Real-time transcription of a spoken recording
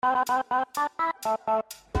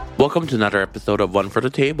Welcome to another episode of One for the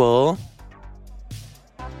Table.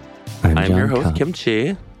 I'm your host,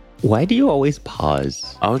 Kimchi. Why do you always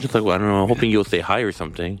pause? I was just like, I don't know, hoping you'll say hi or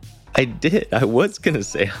something. I did. I was going to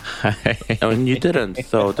say hi. And you didn't,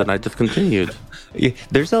 so then I just continued. Yeah,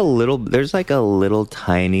 there's like a little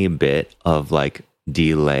tiny bit of like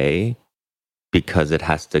delay because it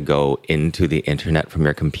has to go into the internet from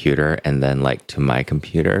your computer and then like to my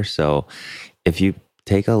computer. So if you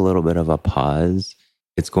take a little bit of a pause,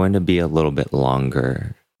 it's going to be a little bit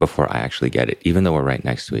longer before I actually get it, even though we're right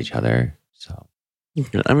next to each other. So,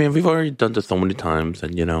 I mean, we've already done this so many times,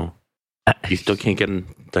 and you know, you still can't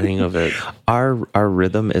get the hang of it. Our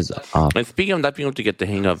rhythm is up. And speaking of not being able to get the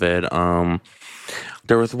hang of it,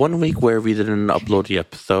 there was one week where we didn't upload the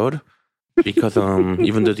episode because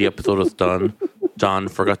even though the episode was done, John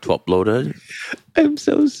forgot to upload it. I'm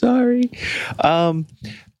so sorry.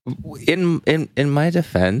 In my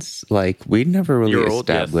defense, like we never really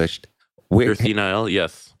established. Yes. You're senile,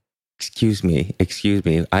 yes. Excuse me.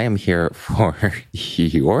 I am here for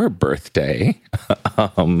your birthday. It's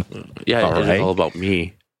all about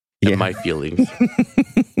me and my feelings.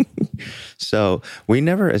 So we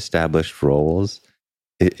never established roles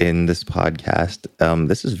in this podcast.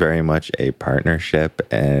 This is very much a partnership,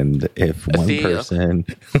 and if one person,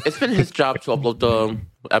 it's been his job to upload the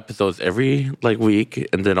episodes every week,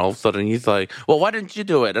 and then all of a sudden he's like, "Well, why didn't you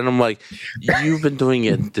do it?" And I'm like, "You've been doing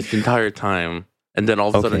it this entire time." And then all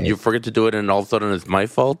of a sudden you forget to do it, and all of a sudden it's my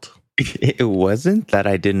fault? It wasn't that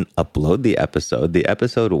I didn't upload the episode. The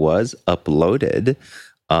episode was uploaded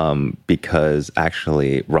because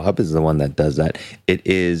actually Rob is the one that does that. It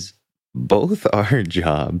is both our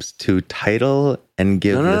jobs to title and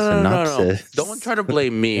give the synopsis. No. Don't try to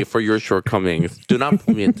blame me for your shortcomings. Do not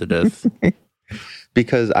put me into this.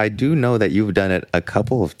 Because I do know that you've done it a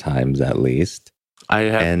couple of times at least. I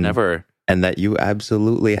have never. And that you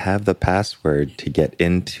absolutely have the password to get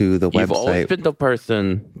into the website. You've always been the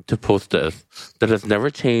person to post this. That has never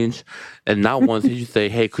changed. And not once did you say,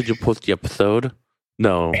 "Hey, could you post the episode?"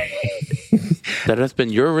 No. That has been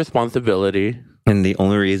your responsibility. And the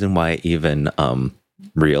only reason why I even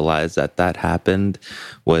realized that happened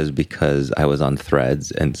was because I was on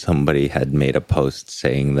Threads and somebody had made a post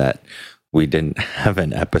saying that we didn't have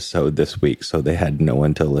an episode this week, so they had no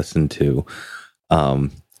one to listen to.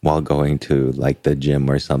 While going to like the gym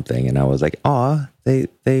or something. And I was like,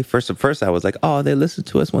 they first I was like, they listen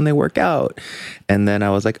to us when they work out. And then I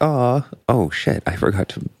was like, oh shit, I forgot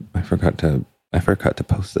to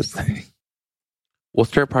post this thing. Was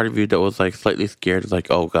there a part of you that was like slightly scared? Like,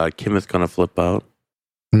 oh God, Kim is going to flip out?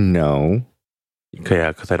 No. Okay,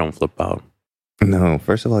 yeah, because I don't flip out. No,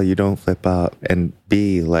 first of all, you don't flip out. And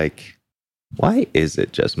B, like, why is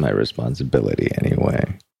it just my responsibility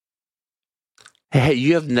anyway? Hey,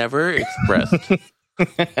 you have never expressed.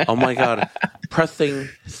 Oh my God, pressing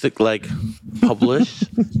like publish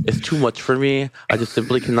is too much for me. I just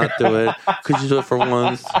simply cannot do it. Could you do it for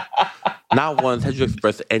once? Not once have you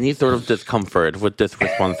expressed any sort of discomfort with this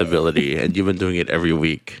responsibility, and you've been doing it every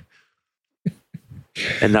week.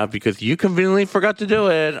 And now because you conveniently forgot to do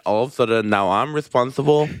it, all of a sudden now I'm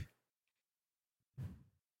responsible.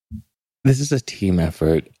 This is a team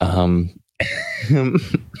effort.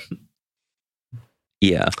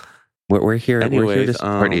 Yeah, we're here. Anyways, we're here to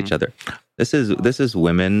support each other. This is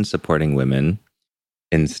women supporting women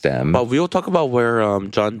in STEM. But we'll talk about where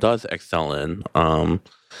John does excel in.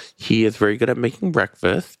 He is very good at making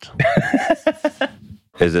breakfast.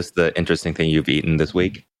 Is this the interesting thing you've eaten this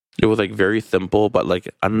week? It was like very simple, but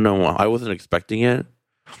like I don't know, I wasn't expecting it.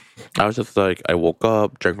 I was just like, I woke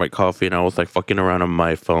up, drank my coffee, and I was like fucking around on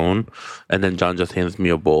my phone, and then John just hands me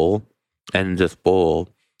a bowl, and in this bowl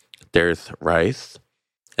there's rice.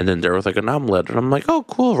 And then there was like an omelet. And I'm like, oh,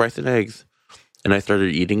 cool, rice and eggs. And I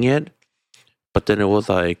started eating it. But then it was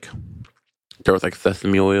like, there was like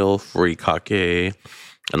sesame oil, furikake,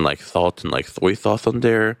 and like salt and like soy sauce on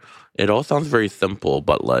there. It all sounds very simple,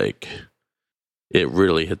 but like, it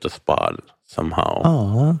really hit the spot somehow.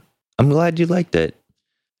 Oh, I'm glad you liked it.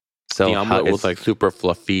 So the omelet was like super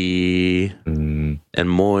fluffy and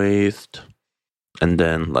moist. And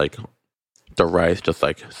then like, the rice just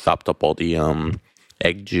like sopped up all the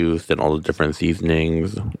egg juice and all the different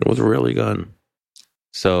seasonings. It was really good.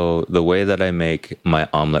 So the way that I make my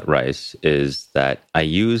omelet rice is that I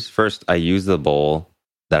use the bowl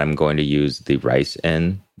that I'm going to use the rice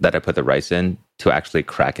in, that I put the rice in, to actually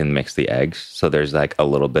crack and mix the eggs. So there's like a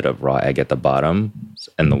little bit of raw egg at the bottom.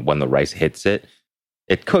 And when the rice hits it,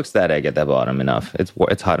 it cooks that egg at the bottom enough.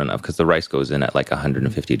 It's hot enough because the rice goes in at like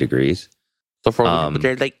 150 degrees. So for people,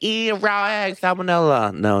 they're like, eat raw egg,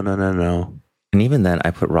 salmonella. No. And even then,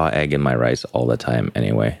 I put raw egg in my rice all the time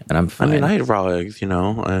anyway, and I'm fine. I mean, I eat raw eggs, you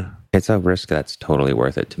know. It's a risk that's totally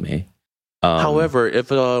worth it to me. However,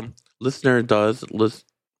 if a listener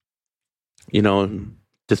you know,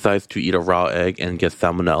 decides to eat a raw egg and get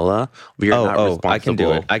salmonella, we are not responsible.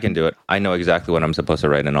 I can do it. I know exactly what I'm supposed to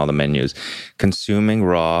write in all the menus. Consuming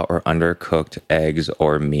raw or undercooked eggs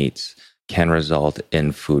or meats can result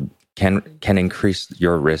in can increase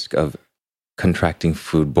your risk of contracting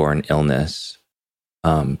foodborne illness,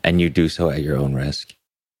 and you do so at your own risk.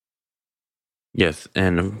 Yes,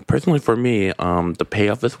 and personally for me, the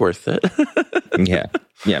payoff is worth it.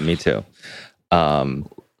 yeah, me too.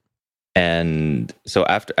 And so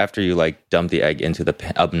after you like dump the egg into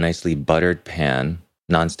a nicely buttered pan,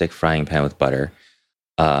 nonstick frying pan with butter,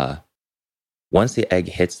 once the egg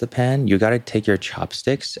hits the pan, you got to take your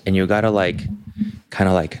chopsticks and you got to like kind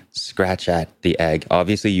of like scratch at the egg.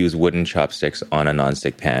 Obviously use wooden chopsticks on a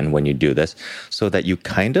nonstick pan when you do this so that you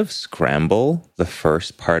kind of scramble the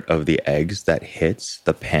first part of the eggs that hits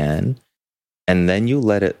the pan, and then you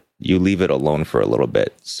leave it alone for a little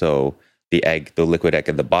bit. So the liquid egg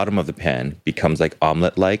at the bottom of the pan becomes like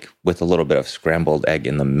omelet-like with a little bit of scrambled egg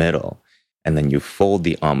in the middle. And then you fold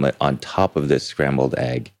the omelet on top of this scrambled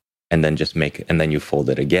egg, and then you fold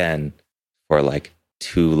it again for like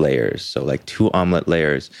 2 layers. So like 2 omelet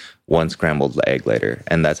layers, 1 scrambled egg later.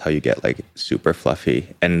 And that's how you get like super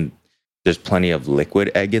fluffy. And there's plenty of liquid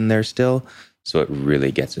egg in there still. So it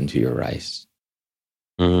really gets into your rice.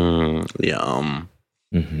 Yum.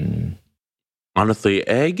 Mm-hmm. Honestly,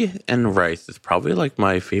 egg and rice is probably like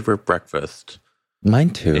my favorite breakfast.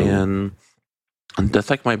 Mine too. And that's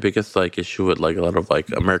like my biggest like issue with like a lot of like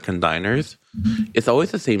American diners. It's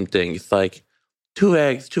always the same thing. It's like 2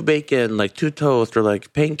 eggs, 2 bacon, like 2 toast, or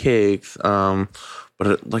like pancakes. But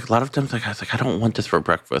like a lot of times, like I was like, I don't want this for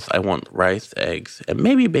breakfast. I want rice, eggs, and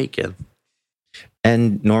maybe bacon.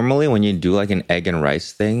 And normally, when you do like an egg and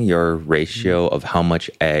rice thing, your ratio of how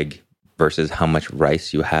much egg versus how much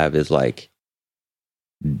rice you have is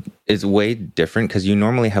way different, because you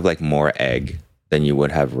normally have like more egg than you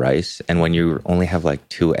would have rice. And when you only have like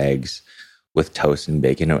 2 eggs with toast and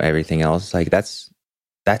bacon and everything else, like that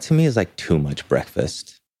to me is like too much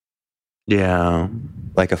breakfast. Yeah.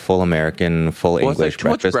 Like a full American, full English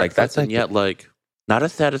breakfast. Like that's and yet like not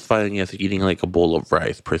as satisfying as eating like a bowl of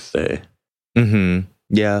rice per se. Mm-hmm.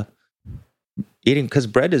 Yeah. Because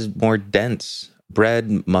bread is more dense.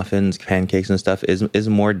 Bread, muffins, pancakes and stuff is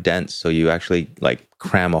more dense. So you actually like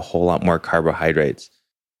cram a whole lot more carbohydrates.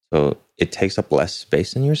 So it takes up less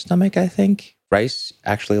space in your stomach, I think. Rice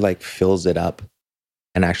actually like fills it up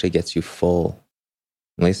and actually gets you full.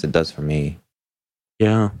 At least it does for me.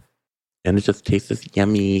 Yeah. And it just tastes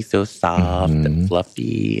yummy, so soft and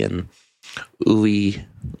fluffy and ooey.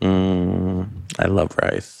 I love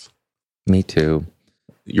rice. Me too.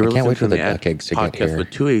 You're I can't wait for the duck eggs to get here.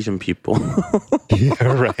 With 2 Asian people. Yeah,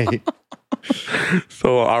 right.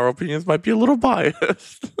 So our opinions might be a little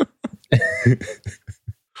biased.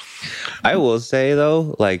 I will say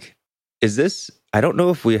though, like, I don't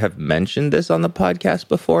know if we have mentioned this on the podcast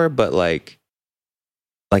before, but like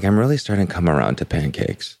I'm really starting to come around to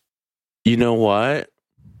pancakes. You know what?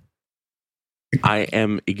 I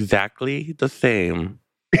am exactly the same.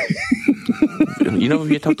 You know,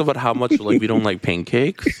 we talked about how much like we don't like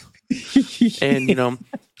pancakes. And, you know,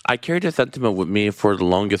 I carried a sentiment with me for the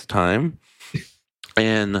longest time.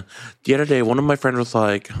 And the other day, one of my friends was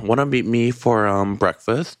like, want to meet me for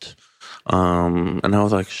breakfast? And I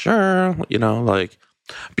was like, sure, you know, like,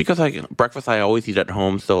 because like breakfast I always eat at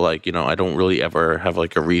home. So like, you know, I don't really ever have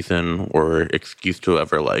like a reason or excuse to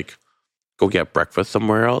ever like go get breakfast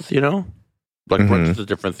somewhere else, you know? Like brunch is a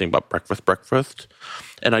different thing about breakfast.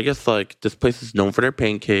 And I guess like this place is known for their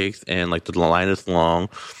pancakes and like the line is long.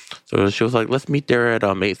 So she was like, let's meet there at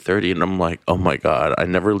 8:30. And I'm like, oh my God, I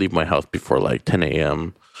never leave my house before like 10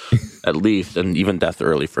 a.m. at least. And even that's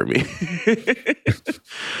early for me.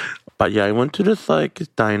 But yeah, I went to this like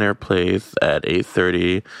diner place at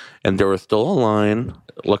 8:30 and there was still a line.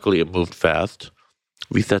 Luckily it moved fast.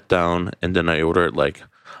 We sat down and then I ordered like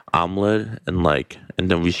omelet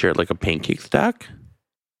and then we shared like a pancake stack.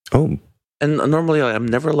 Oh. And normally I'm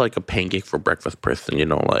never like a pancake for breakfast person, you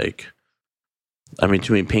know, like, I mean,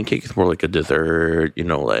 to me, pancake is more like a dessert, you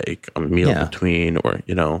know, like a meal between or,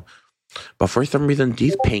 you know, but for some reason,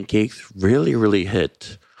 these pancakes really, really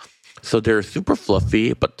hit. So they're super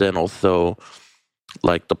fluffy, but then also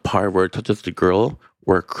like the part where it touches the grill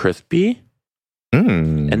were crispy.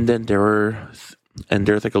 And then there's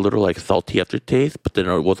like a little like salty aftertaste, but then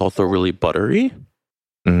it was also really buttery.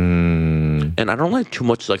 And I don't like too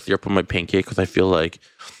much like syrup on my pancake because I feel like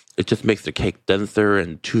it just makes the cake denser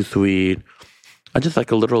and too sweet. I just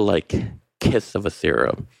like a little like kiss of a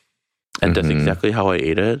syrup. And that's exactly how I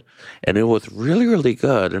ate it. And it was really, really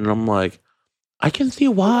good. And I'm like, I can see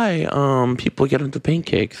why people get into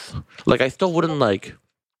pancakes. Like I still wouldn't like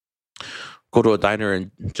go to a diner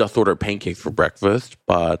and just order pancakes for breakfast,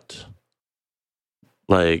 but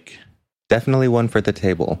like Definitely one for the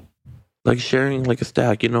table. like sharing like a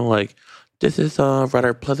stack, like this is a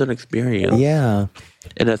rather pleasant experience. Yeah.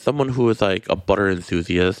 And as someone who is like a butter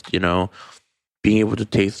enthusiast, being able to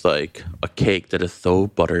taste like a cake that is so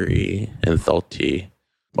buttery and salty,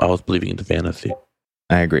 I was believing into fantasy.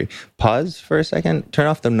 I agree. Pause for a second. Turn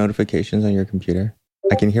off the notifications on your computer.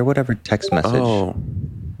 I can hear whatever text message. Oh,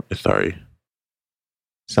 sorry.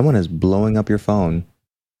 Someone is blowing up your phone.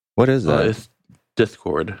 What is that? It's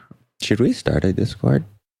Discord. Should we start a Discord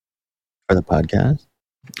for the podcast?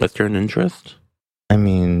 Is there an interest? I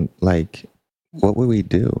mean, like, what would we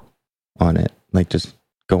do on it? Like, just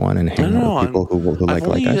go on and hang out with people who I've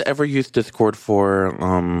like us? ever used Discord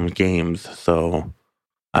for games, so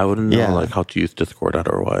I wouldn't know like how to use Discord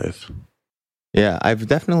otherwise. Yeah, I've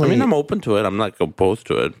definitely... I mean, I'm open to it. I'm not opposed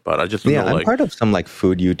to it, but I just know, I'm part of some like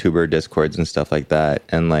food YouTuber Discords and stuff like that.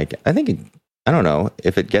 And like, I think, I don't know,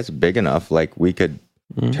 if it gets big enough, like we could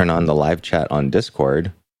turn on the live chat on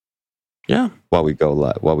Discord. Yeah. While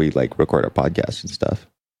we like record our podcast and stuff.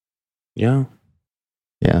 Yeah.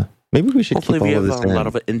 Yeah. Maybe we should hopefully keep all we of have this a lot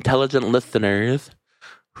of intelligent listeners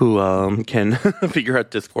who can figure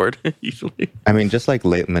out Discord usually. I mean, just like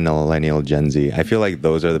late millennial Gen Z, I feel like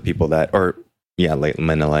those are the people that, late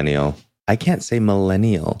millennial. I can't say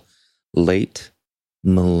millennial. Late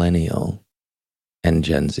millennial and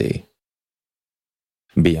Gen Z.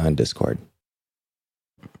 Beyond Discord.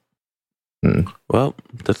 Well,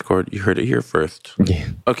 Discord, you heard it here first. Yeah.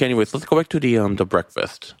 Okay, anyways, let's go back to the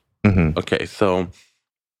breakfast. Mm-hmm. Okay, so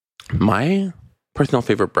my personal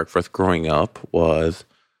favorite breakfast growing up was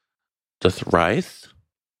just rice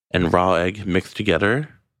and raw egg mixed together.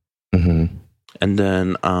 Mm-hmm. And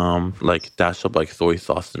then like dash up like soy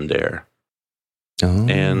sauce in there. Oh,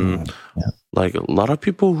 and like a lot of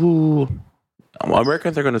people who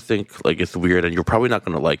Americans are going to think like it's weird, and you're probably not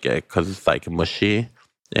going to like it because it's like mushy.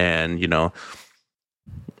 And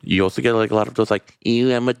you also get like a lot of those like,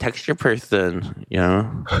 ew, I'm a texture person,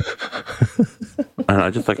 and I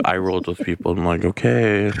just like eye roll those people. I'm like,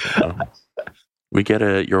 okay, we get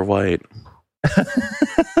it, you're white.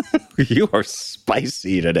 You are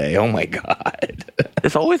spicy today. Oh my God.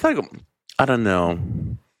 It's always like, I don't know.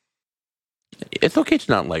 It's okay to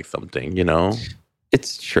not like something,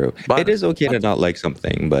 It's true. But it is okay to not like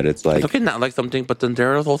something, but it's like... It's okay to not like something, but then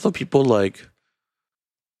there are also people like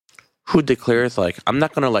who declares like, I'm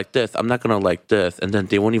not going to like this, I'm not going to like this, and then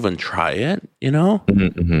they won't even try it,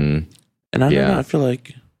 Mm-hmm. And I don't know, I feel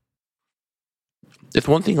like it's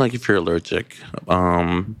one thing like if you're allergic, but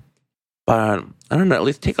I don't know, at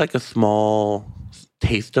least take like a small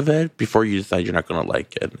taste of it before you decide you're not going to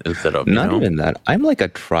like it instead of, not even that. I'm like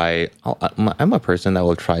I'm a person that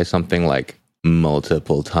will try something like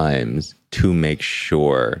multiple times to make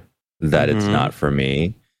sure that it's not for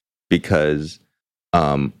me, because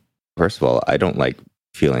first of all, I don't like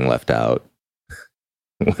feeling left out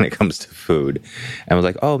when it comes to food. And I was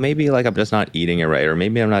like, oh, maybe like I'm just not eating it right, or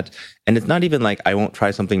maybe I'm not. And it's not even like I won't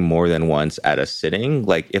try something more than once at a sitting.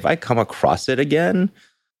 Like if I come across it again,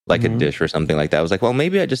 like a dish or something like that, I was like, well,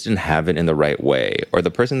 maybe I just didn't have it in the right way, or the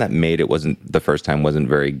person that made it wasn't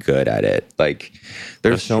very good at it. Like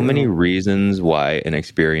there's so many reasons why an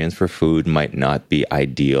experience for food might not be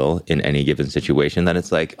ideal in any given situation, that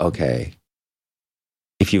it's like, okay,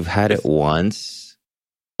 if you've had it once,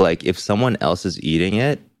 like if someone else is eating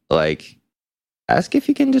it, like ask if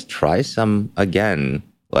you can just try some again.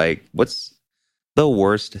 Like what's the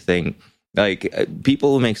worst thing? Like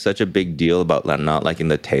people make such a big deal about not liking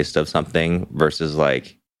the taste of something versus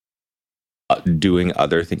like doing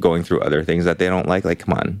going through other things that they don't like. Like,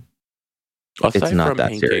 come on, aside it's not from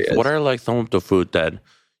that pancakes, serious. what are like some of the food that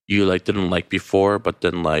you like didn't like before, but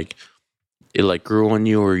then like it like grew on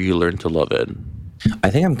you, or you learned to love it?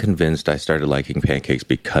 I think I'm convinced I started liking pancakes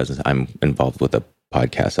because I'm involved with a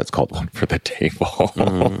podcast that's called One for the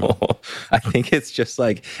Table. I think it's just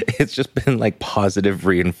been like positive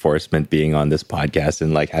reinforcement being on this podcast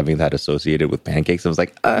and like having that associated with pancakes. I was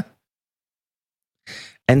like,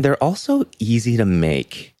 and they're also easy to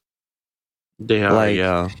make. They are,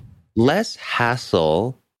 like, less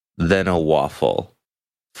hassle than a waffle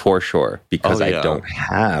for sure, because I don't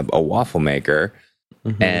have a waffle maker.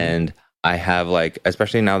 And I have like,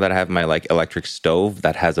 especially now that I have my like electric stove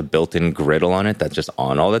that has a built-in griddle on it that's just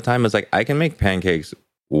on all the time, it's like I can make pancakes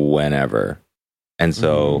whenever. And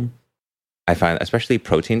so I find especially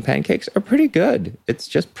protein pancakes are pretty good. It's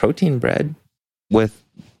just protein bread with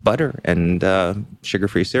butter and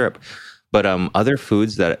sugar-free syrup. But other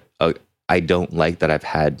foods that I don't like that I've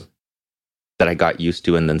had that I got used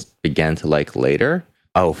to and then began to like later.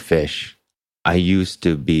 Oh, fish. I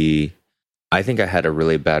think I had a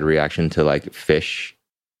really bad reaction to like fish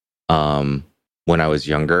when I was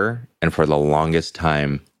younger. And for the longest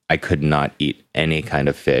time, I could not eat any kind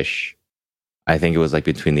of fish. I think it was like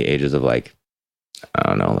between the ages of like, I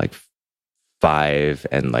don't know, like 5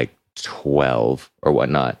 and like 12 or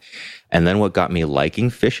whatnot. And then what got me liking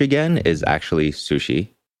fish again is actually sushi.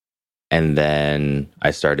 And then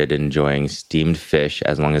I started enjoying steamed fish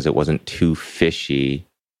as long as it wasn't too fishy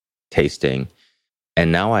tasting.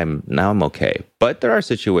 And now I'm okay. But there are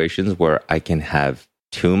situations where I can have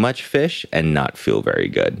too much fish and not feel very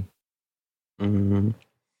good. Mm-hmm.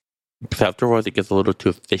 Because afterwards it gets a little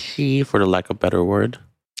too fishy, for the lack of a better word.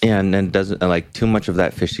 And then doesn't like too much of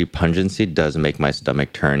that fishy pungency does make my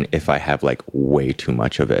stomach turn if I have like way too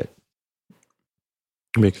much of it.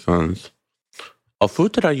 Makes sense. A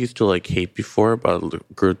food that I used to like hate before,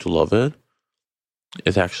 but grew to love it,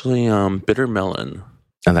 is actually bitter melon.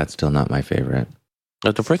 And that's still not my favorite.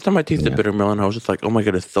 Like the first time I tasted bitter melon, I was just like, "Oh my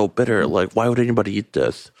god, it's so bitter! Like, why would anybody eat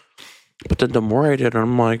this?" But then the more I did,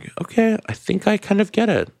 I'm like, "Okay, I think I kind of get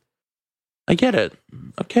it. I get it.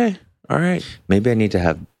 Okay, all right." Maybe I need to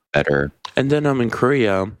have better. And then in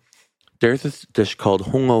Korea, there's this dish called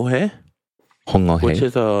hongohae, which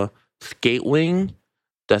is a skate wing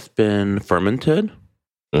that's been fermented.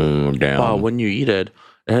 Damn. Wow, when you eat it,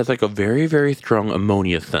 it has like a very, very strong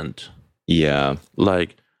ammonia scent. Yeah.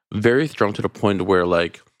 Like very strong to the point where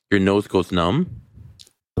like your nose goes numb.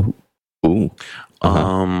 Ooh.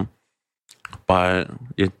 But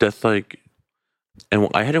that's like, and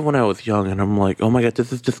I had it when I was young, and I'm like, oh my god,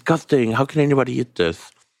 this is disgusting. How can anybody eat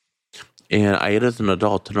this? And I ate it as an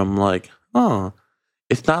adult, and I'm like, oh,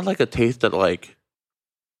 it's not like a taste that like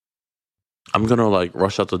I'm gonna like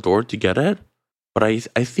rush out the door to get it, but I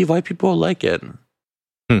see why people like it,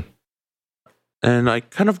 and I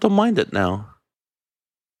kind of don't mind it now.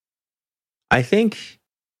 I think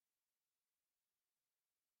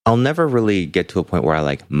I'll never really get to a point where I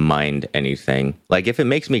like mind anything. Like if it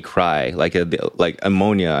makes me cry, like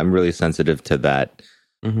ammonia, I'm really sensitive to that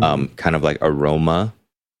kind of like aroma,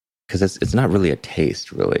 because it's not really a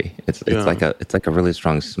taste, really. It's like a really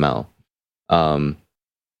strong smell.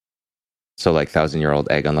 So like 1,000-year-old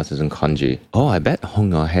egg, unless it's in kanji. Oh, I bet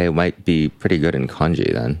hongohae might be pretty good in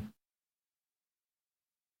kanji then.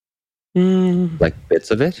 Like bits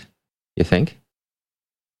of it, you think?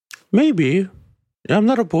 Maybe. Yeah, I'm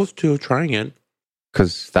not opposed to trying it.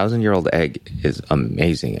 Because 1,000-year-old egg is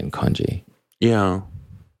amazing in kanji. Yeah.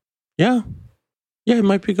 Yeah, it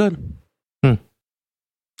might be good.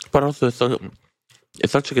 But also, it's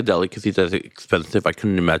such like a delicacy that's expensive. I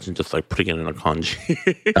couldn't imagine just like putting it in a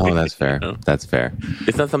kanji. Oh, that's fair. You know? That's fair.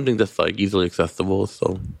 It's not something that's like easily accessible.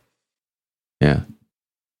 So yeah.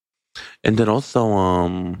 And then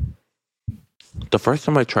also, the first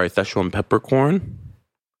time I tried Szechuan peppercorn,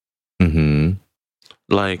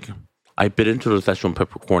 like I bit into the Szechuan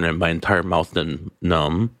peppercorn and my entire mouth then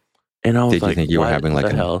numb, and I was Did you think you were having like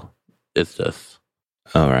what the hell is this?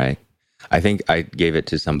 All right. I think I gave it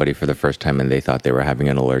to somebody for the first time and they thought they were having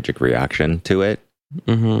an allergic reaction to it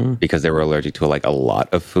because they were allergic to like a lot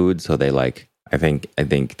of food. So they like, I think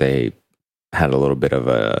they had a little bit of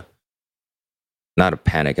a, not a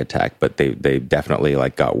panic attack, but they definitely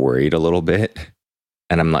like got worried a little bit.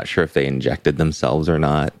 And I'm not sure if they injected themselves or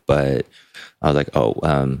not, but I was like, oh,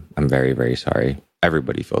 I'm very, very sorry.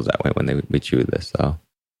 Everybody feels that way when we chew this, though,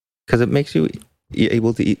 because it makes you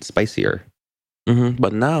able to eat spicier.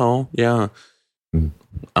 But now, yeah,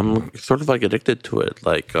 I'm sort of like addicted to it.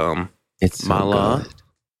 Like, it's so mala. Good.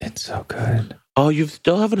 It's so good. Oh, you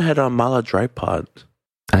still haven't had a mala dry pot?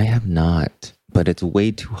 I have not, but it's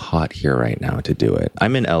way too hot here right now to do it.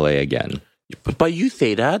 I'm in LA again. But you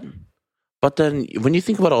say that. But then when you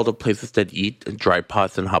think about all the places that eat dry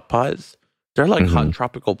pots and hot pots, they're like hot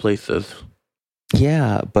tropical places.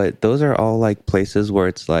 Yeah, but those are all like places where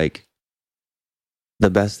it's like the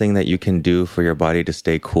best thing that you can do for your body to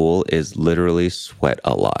stay cool is literally sweat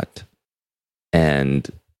a lot. And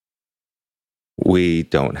we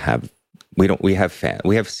have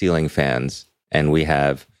ceiling fans and we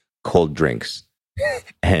have cold drinks.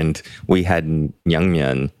 And we had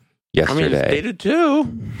Nyangmyeon yesterday. I mean, they did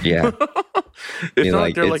too. Yeah. It's not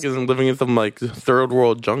like they're like living in some like third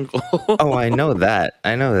world jungle. Oh, I know that.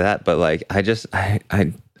 But like,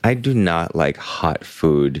 I do not like hot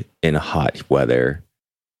food in hot weather.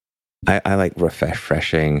 I like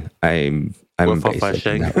refreshing. I'm basic in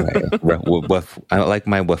Refreshing. that way. I like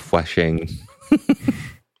my refreshing.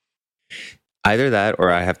 Either that,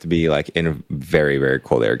 or I have to be like in very, very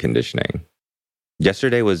cold air conditioning.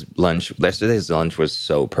 Yesterday's lunch was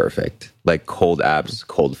so perfect. Like cold apps,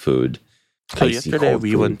 cold food. So Icy yesterday cold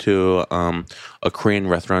we food. went to a Korean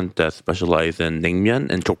restaurant that specializes in naengmyeon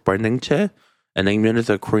and jokbal naengchae. And naengmyeon is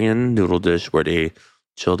a Korean noodle dish where they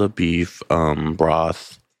chill the beef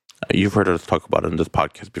broth. You've heard us talk about it in this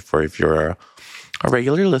podcast before if you're a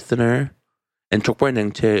regular listener. And jokbal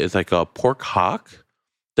naengchae is like a pork hock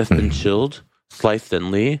that's been Mhm. chilled, sliced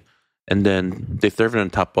thinly, and then they serve it on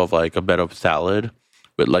top of like a bed of salad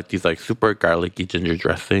with like these like super garlicky ginger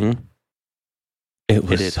dressing. It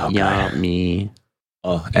was It is so good. yummy.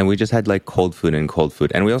 Oh, and we just had like cold food,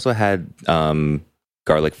 and we also had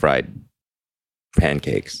garlic fried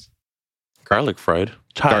pancakes. Garlic fried.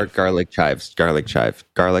 Chive. Garlic chives, garlic chive,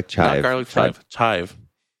 garlic Not chive, garlic fried- chive.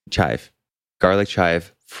 chive, garlic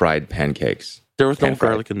chive fried pancakes. There was no Pan-fried.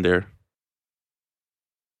 garlic in there.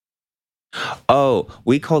 Oh,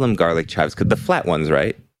 we call them garlic chives because the flat ones,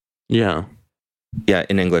 right? Yeah. Yeah,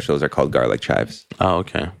 in English those are called garlic chives. Oh,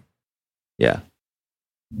 okay. Yeah.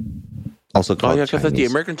 Also Oh, called yeah, because the Chinese.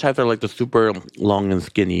 American chives are like the super long and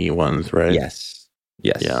skinny ones, right? Yes.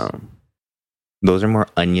 Yes. Yeah. Those are more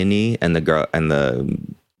oniony, and the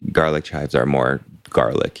garlic chives are more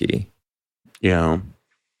garlicky. Yeah.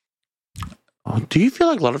 Oh, do you feel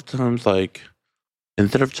like a lot of times, like,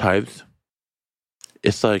 instead of chives,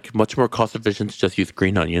 it's like much more cost efficient to just use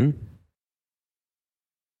green onion?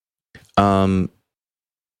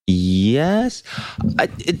 Yes.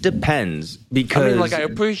 It depends because I mean, like, I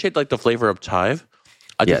appreciate like the flavor of chive.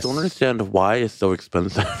 I Yes. just don't understand why it's so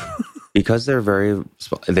expensive. because they're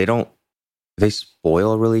they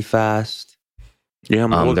spoil really fast. Yeah,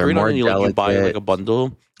 well, They're green more onion, you buy like delicate. a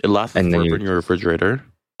bundle. It lasts And then forever you- in your refrigerator.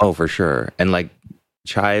 Oh, for sure. And like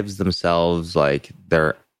chives themselves, like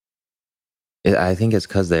I think it's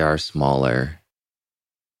because they are smaller.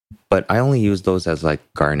 But I only use those as like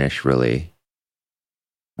garnish, really.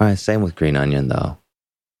 Same with green onion, though.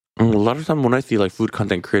 And a lot of time when I see like food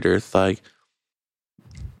content creators, like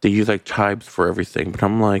they use like chives for everything, but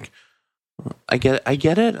I'm like, I get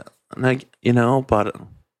it, and but I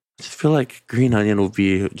just feel like green onion would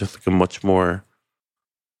be just like a much more.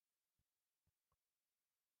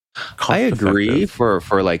 I agree cost-effective.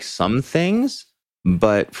 for like some things,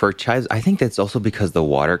 but for chives, I think that's also because the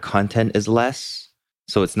water content is less.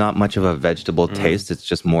 So it's not much of a vegetable taste. It's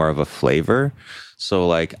just more of a flavor. So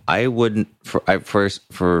like I wouldn't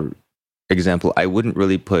for example, I wouldn't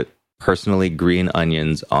really put personally green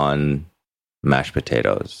onions on mashed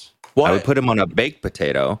potatoes. Why? I would put them on a baked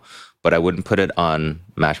potato, but I wouldn't put it on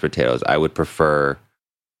mashed potatoes. I would prefer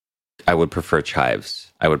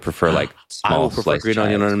chives. I would prefer like I small would prefer sliced green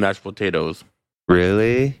onion chives. on mashed potatoes.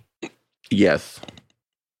 Really? Yes,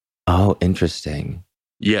 Oh, interesting.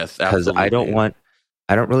 yes, Because absolutely.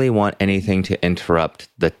 I don't really want anything to interrupt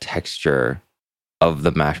the texture of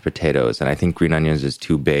the mashed potatoes, and I think green onions is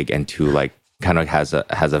too big and too like kind of has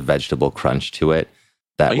a vegetable crunch to it.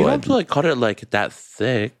 That You don't would have to like cut it like that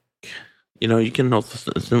thick. You can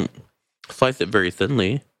also slice it very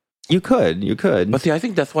thinly. you could But see, I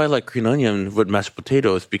think that's why I like green onion with mashed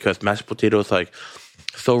potatoes because mashed potatoes like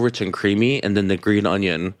so rich and creamy, and then the green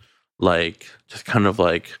onion like just kind of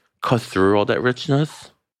like cuts through all that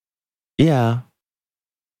richness. yeah.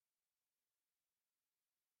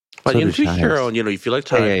 But So to do each your chives. own, if you like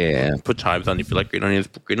Yeah, chives, yeah. put chives on. If you like green onions,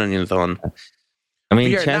 put green onions on. I mean,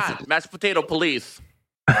 We are chances. not mashed potato police.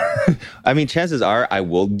 I mean, chances are I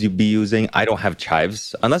will be using. I don't have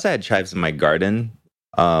chives unless I had chives in my garden.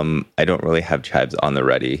 I don't really have chives on the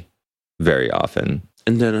ready very often.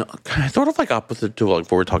 And then sort of like opposite to like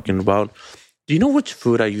what we're talking about. Do you know which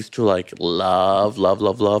food I used to like love,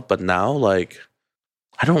 but now like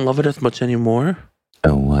I don't love it as much anymore?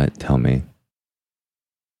 Oh, what? Tell me.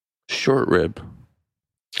 Short rib.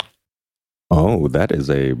 Oh, that is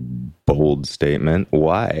a bold statement.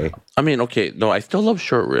 Why? I mean, okay, no, I still love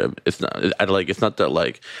short rib. It's not. It's not that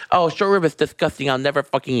like, oh, short rib is disgusting. I'll never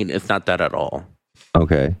fucking eat it. It's not that at all.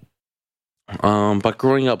 Okay. But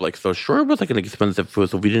growing up, like, so short rib was like an expensive food,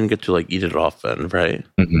 so we didn't get to like eat it often, right?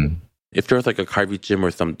 Mm-mm. If there was like a Carby gym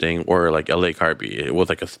or something, or like LA Carby, it was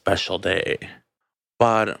like a special day.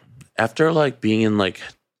 But after like being in like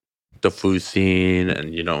the food scene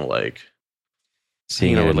and like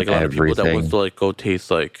Seeing with it like in a lot of people that wants everything. to like go taste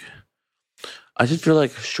like, I just feel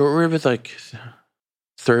like short rib is like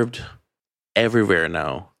served everywhere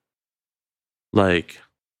now. Like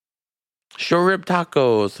short rib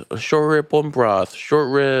tacos, short rib bone broth, short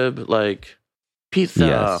rib like pizza.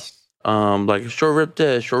 Yes. like short rib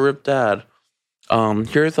this, short rib that.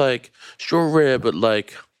 Here's like short rib with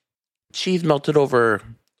like cheese melted over,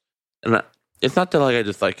 and it's not that like I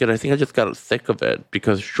dislike it. I think I just got sick of it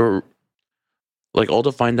because like all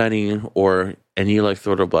the fine dining or any like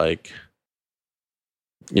sort of like,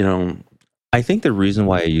 you know. I think the reason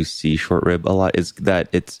why you see short rib a lot is that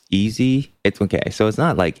it's easy. It's okay. So it's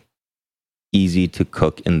not like easy to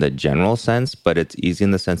cook in the general sense, but it's easy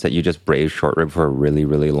in the sense that you just braise short rib for a really,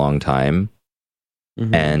 really long time.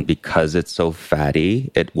 Mhm. And because it's so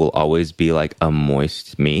fatty, it will always be like a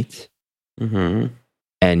moist meat. Mhm.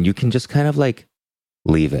 And you can just kind of like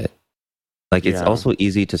leave it. Like it's Yeah. also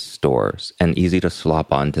easy to store and easy to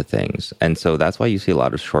slop onto things. And so that's why you see a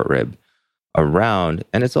lot of short rib around.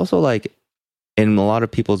 And it's also like, in a lot of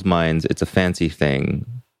people's minds, it's a fancy thing,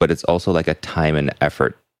 but it's also like a time and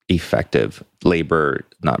effort effective labor,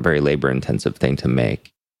 not very labor intensive thing to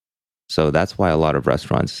make. So that's why a lot of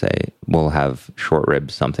restaurants say we'll have short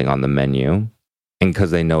rib something on the menu, and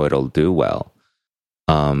because they know it'll do well.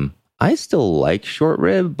 I still like short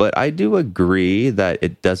rib, but I do agree that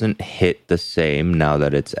it doesn't hit the same now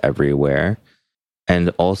that it's everywhere. And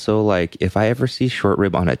also, like, if I ever see short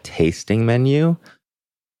rib on a tasting menu,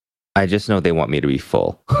 I just know they want me to be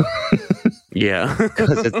full. Yeah.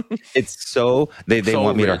 Because it's so they So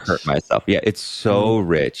want me to rich. hurt myself. Yeah, it's so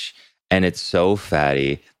rich and it's so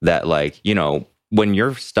fatty that, like, you know, when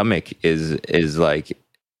your stomach is like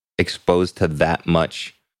exposed to that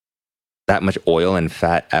much oil and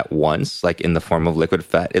fat at once, like in the form of liquid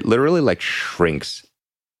fat, it literally like shrinks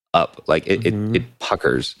up. Like it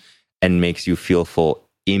puckers and makes you feel full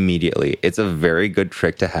immediately. It's a very good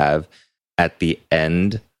trick to have at the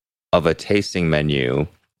end of a tasting menu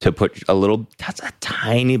to put that's a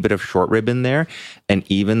tiny bit of short rib in there. And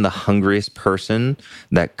even the hungriest person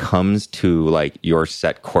that comes to like your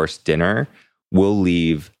set course dinner will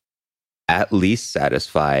leave at least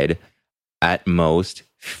satisfied, at most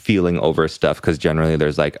feeling overstuffed, because generally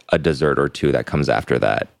there's like a dessert or two that comes after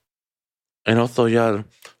that. And also, yeah.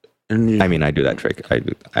 And I mean, I do that trick.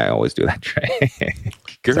 I always do that trick.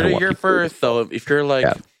 you're gonna hear first. So if you're like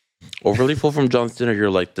overly full from John's dinner, you're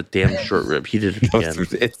like the damn short rib. He did it again.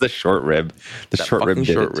 It's the short rib. The That short rib fucking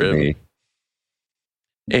did short it to rib. me.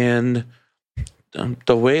 And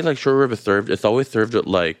the way like short rib is served, it's always served with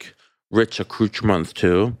like rich accoutrements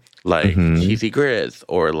too, like cheesy grits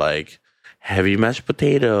or like heavy mashed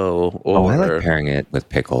potato. Or I like pairing it with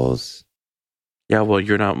pickles. Yeah, well,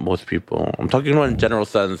 you're not most people. I'm talking about in general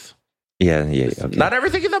sense. Yeah. Okay. Not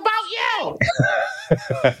everything is about you.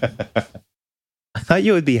 I thought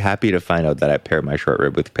you would be happy to find out that I pair my short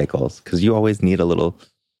rib with pickles, because you always need a little.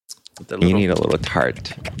 You need a little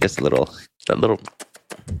tart, just a little. That little.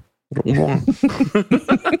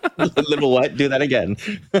 Little what? Do that again.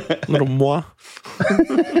 Little moi.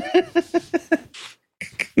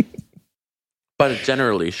 But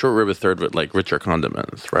generally, short rib is served with like richer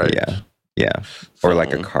condiments, right? Yeah. Or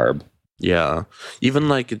like a carb. Yeah. Even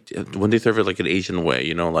like when they serve it like an Asian way,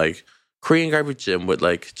 you know, like Korean garbage jim with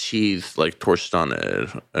like cheese like torched on it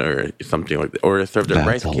or something like that. Or it's served in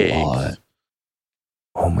rice cakes. Lot.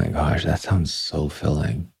 Oh my gosh, that sounds so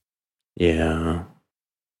filling. Yeah.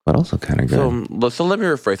 But also kind of good. So let me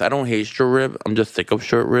rephrase. I don't hate short rib. I'm just sick of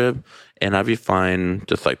short rib. And I'd be fine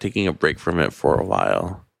just like taking a break from it for a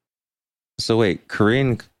while. So wait,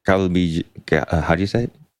 Korean galbi, how do you say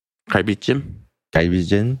it? Galbijjim?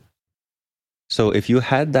 Galbijin. So if you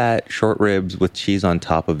had that short ribs with cheese on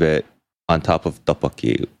top of it, on top of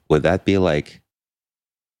tteokbokki, would that be like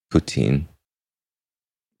poutine?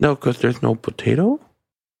 No, because there's no potato.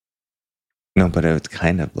 No, but it's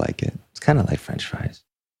kind of like it. It's kind of like French fries.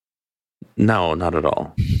 No, not at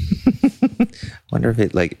all. Wonder if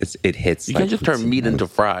it like it hits. You like can't just turn meat into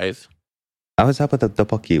fries. I was up with the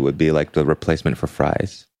tteokbokki would be like the replacement for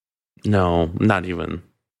fries. No, not even.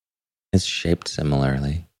 It's shaped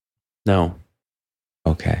similarly. No.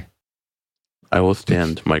 Okay. I will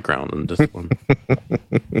stand my ground on this one.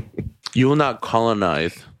 You will not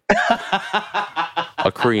colonize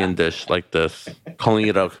a Korean dish like this, calling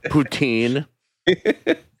it a poutine.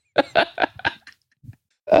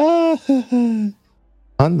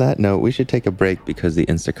 On that note, we should take a break because the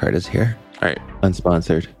Instacart is here. All right.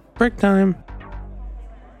 Unsponsored. Break time.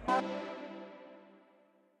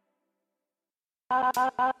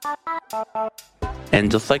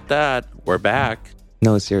 And just like that, we're back.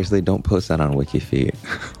 No, seriously, don't post that on WikiFeed.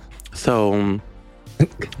 So,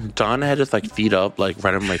 John had his like feet up like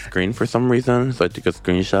right on my screen for some reason, so I took a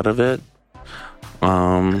screenshot of it.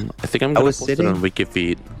 I think I'm gonna post it on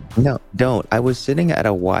WikiFeed. No, don't. I was sitting at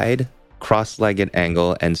a wide cross-legged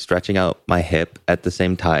angle and stretching out my hip at the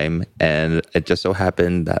same time. And it just so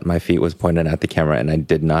happened that my feet was pointed at the camera and I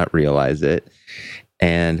did not realize it.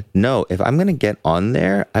 And no, if I'm going to get on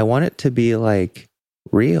there, I want it to be like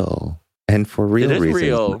real and for real It is reasons.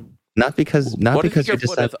 real. Not because What if you your foot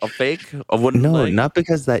decided is a fake? A wooden no, leg? not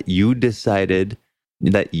because that you decided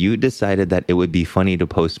that it would be funny to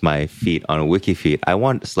post my feet on a WikiFeet. I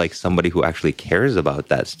want like somebody who actually cares about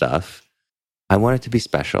that stuff. I want it to be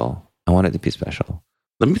special.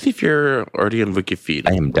 Let me see if you're already on WikiFeed.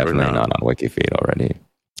 I am definitely not on WikiFeed already.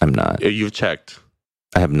 I'm not. You've checked.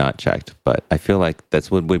 I have not checked, but I feel like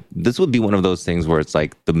this would be one of those things where it's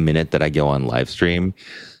like the minute that I go on live stream,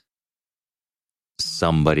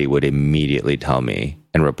 somebody would immediately tell me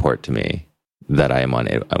and report to me that I am on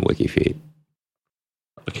WikiFeed.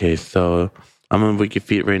 Okay, so I'm on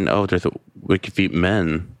WikiFeed right now. Oh, there's a WikiFeed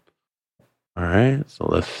men. All right, so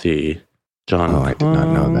let's see. John. Oh, I did not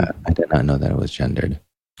know that. I did not know that it was gendered.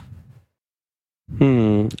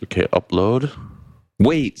 Okay, upload.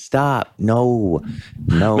 Wait, stop. No.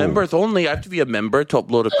 Members only. I have to be a member to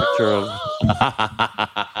upload a picture of.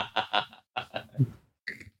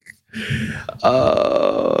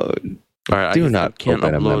 Oh, all right, do not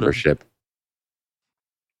open a membership.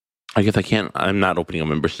 I guess I can't. I'm not opening a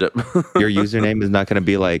membership. Your username is not going to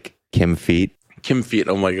be like Kim Feet. Kim Feet.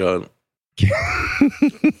 Oh my god.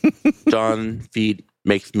 John Feet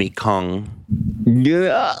makes me Kong.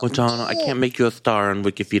 Yeah. Well, John, I can't make you a star on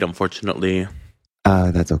WikiFeed, unfortunately.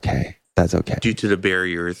 That's okay. Due to the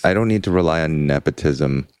barriers. I don't need to rely on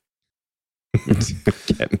nepotism to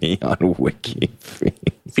get me on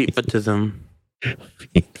WikiFeed. Feetfetism.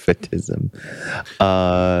 Feetfetism.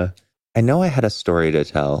 I know I had a story to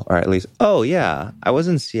tell, or at least, oh yeah, I was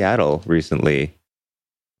in Seattle recently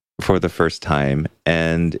for the first time,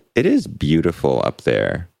 and it is beautiful up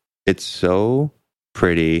there. It's so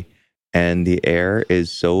pretty, and the air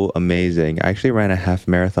is so amazing. I actually ran a half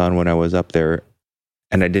marathon when I was up there,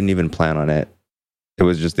 and I didn't even plan on it. It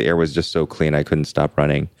was just, the air was just so clean, I couldn't stop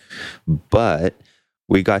running. But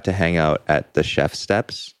we got to hang out at the Chef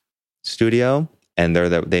Steps studio, and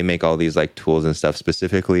they make all these like tools and stuff,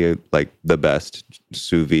 specifically like the best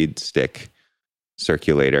sous vide stick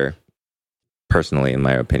circulator. Personally, in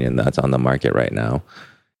my opinion, that's on the market right now.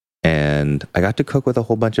 And I got to cook with a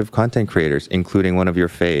whole bunch of content creators, including one of your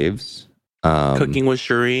faves. Cooking with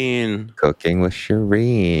Shireen.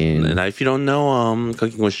 And if you don't know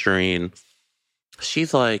Cooking with Shireen,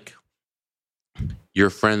 she's like your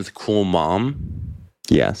friend's cool mom.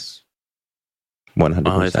 Yes.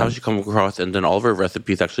 100%. It's how she comes across, and then all of her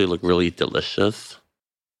recipes actually look really delicious.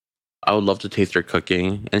 I would love to taste her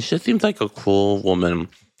cooking, and she just seems like a cool woman.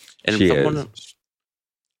 And she is.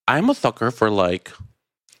 I'm a sucker for like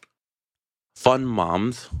fun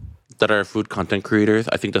moms that are food content creators.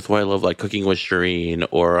 I think that's why I love like Cooking with Shireen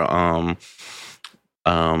or oh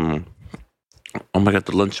my god,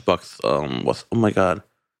 the Lunchbox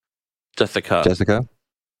Jessica.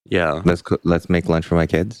 Yeah. Let's make lunch for my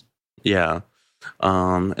kids. Yeah.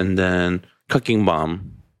 And then Cooking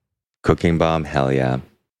Bomb, hell yeah.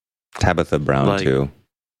 Tabitha Brown too.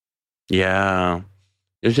 Yeah.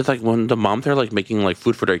 It's just like when the moms are like making like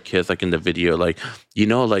food for their kids, like in the video, like, you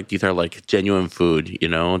know, like these are like genuine food, you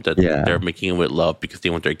know, that they're making it with love because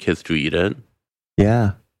they want their kids to eat it.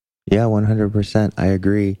 Yeah. Yeah, 100%. I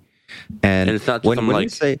agree. And it's not just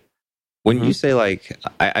when you say like,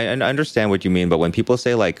 I understand what you mean, but when people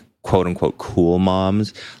say like quote unquote cool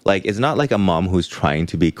moms, like it's not like a mom who's trying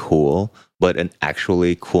to be cool, but an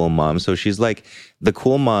actually cool mom. So she's like, the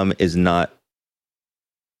cool mom is not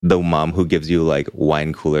the mom who gives you like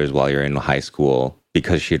wine coolers while you're in high school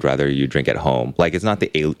because she'd rather you drink at home. Like it's not the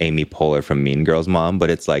Amy Poehler from Mean Girls mom, but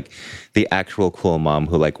it's like the actual cool mom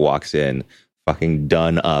who like walks in fucking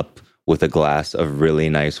done up with a glass of really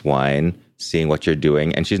nice wine, seeing what you're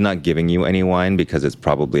doing, and she's not giving you any wine because it's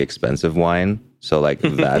probably expensive wine. So like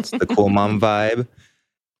that's the cool mom vibe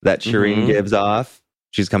that Shireen gives off.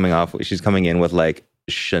 She's coming in with like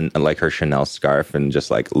her Chanel scarf and just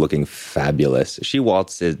like looking fabulous. She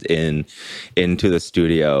waltzes into the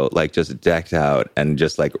studio like just decked out and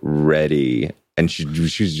just like ready, and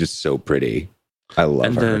she's just so pretty. I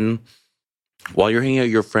love her. And then while you're hanging out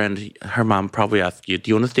with your friend, her mom probably asks you, "Do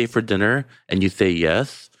you want to stay for dinner?" And you say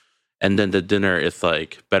yes. And then the dinner is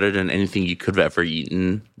like better than anything you could have ever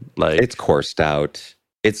eaten. Like it's coursed out.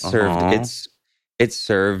 It's served. It's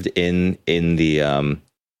served in the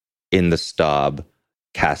Staub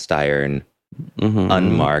cast iron,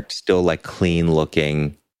 unmarked, still like clean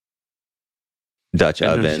looking Dutch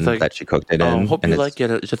oven that she cooked it in. Hope you like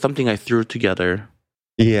it. It's just something I threw together.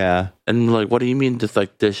 Yeah. And like, what do you mean this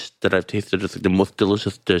like dish that I've tasted is like the most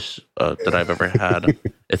delicious dish that I've ever had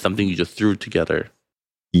is something you just threw together?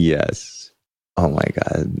 Yes. Oh my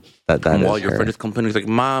God. That And is while your her. friend is complaining, he's like,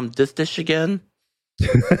 Mom, this dish again?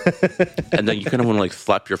 And then you kind of want to like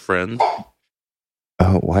slap your friend.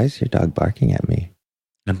 Oh, why is your dog barking at me?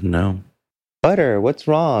 I don't know. Butter, what's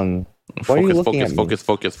wrong? Why are you looking at me? Focus.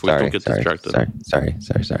 Sorry, Don't get distracted. Sorry.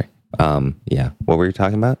 Yeah. What were you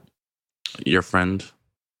talking about? Your friend.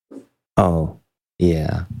 Oh,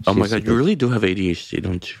 yeah. Oh my She's God, you really do have ADHD,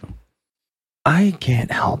 don't you? I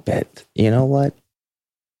can't help it. You know what?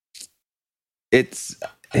 It's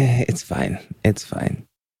fine. It's fine.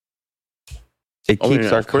 It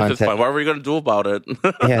keeps our of course content. it's fine. What are we gonna do about it?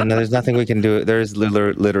 Yeah, no, there's nothing we can do. There's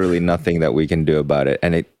literally nothing that we can do about it,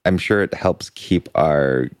 and I'm sure it helps keep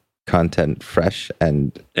our content fresh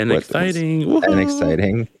and exciting. And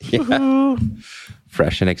exciting. Yeah, Woohoo.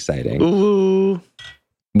 fresh and exciting. Ooh.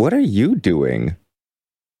 What are you doing?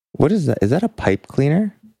 What is that? Is that a pipe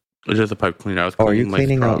cleaner? It is a pipe cleaner. I was Are you my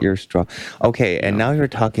cleaning straw. out your straw? Okay, and now you're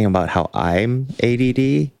talking about how I'm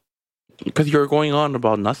ADD. Because you're going on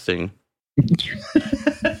about nothing.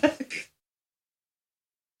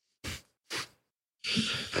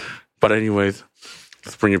 But anyways,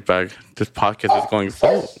 let's bring it back. This podcast is going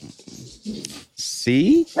so.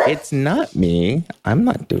 See, it's not me. I'm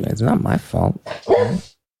not doing it. It's not my fault.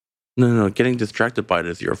 No. Getting distracted by it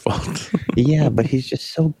is your fault. Yeah, but he's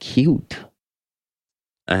just so cute.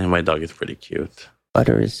 And my dog is pretty cute.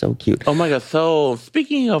 Butter is so cute. Oh my God. So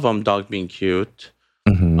speaking of dog being cute,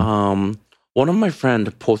 Mm-hmm. one of my friends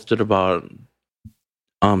posted about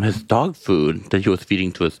his dog food that he was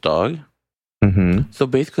feeding to his dog. Mm-hmm. So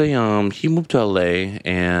basically, he moved to LA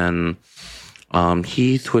and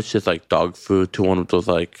he switched his like dog food to one of those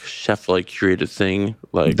like chef like curated thing.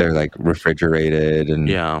 Like They're like refrigerated and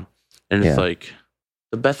yeah. And it's Yeah. like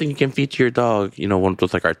the best thing you can feed to your dog, you know, one of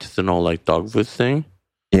those like artisanal like dog food thing.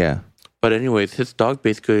 yeah. But anyways, his dog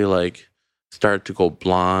basically like started to go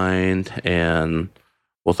blind and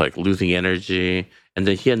was like losing energy. And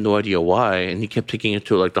then he had no idea why. And he kept taking it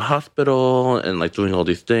to like the hospital and like doing all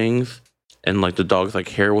these things. And like the dog's like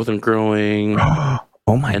hair wasn't growing.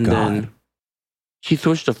 Oh my And God. then he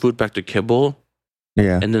switched the food back to kibble.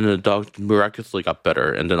 Yeah. And then the dog miraculously got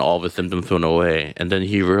better. And then all of his symptoms went away. And then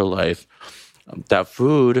he realized that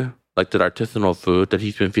food, like that artisanal food that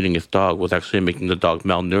he's been feeding his dog, was actually making the dog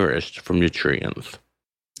malnourished from nutrients.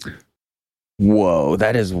 Whoa,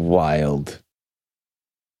 that is wild.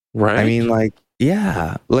 Right? I mean, like,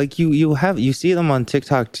 yeah, like you see them on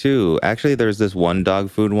TikTok too. Actually, there's this one dog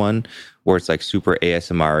food one where it's like super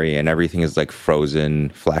ASMR and everything is like frozen,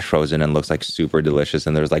 flash frozen, and looks like super delicious.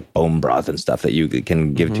 And there's like bone broth and stuff that you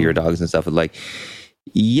can give to your dogs and stuff. Like,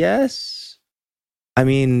 yes, I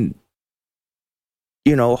mean,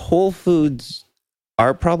 you know, Whole Foods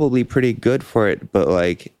are probably pretty good for it, but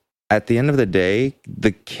like at the end of the day,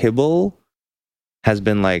 the kibble has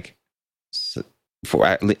been like, for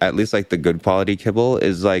at least like the good quality kibble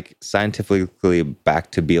is like scientifically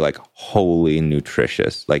back to be like wholly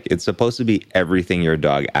nutritious. Like it's supposed to be everything your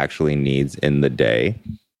dog actually needs in the day.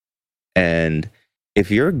 And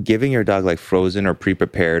if you're giving your dog like frozen or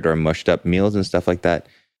pre-prepared or mushed up meals and stuff like that,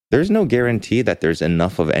 there's no guarantee that there's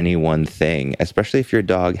enough of any one thing, especially if your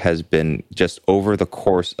dog has been just over the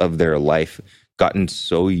course of their life gotten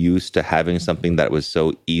so used to having something that was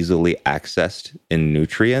so easily accessed in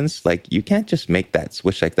nutrients. Like you can't just make that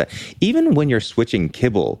switch like that. Even when you're switching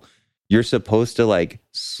kibble, you're supposed to like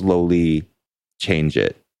slowly change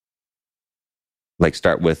it. Like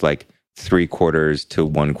start with like 3/4 to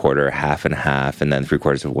 1/4, half and half, and then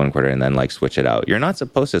 3/4 to 1/4, and then like switch it out. You're not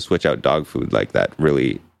supposed to switch out dog food like that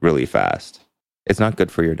really, really fast. It's not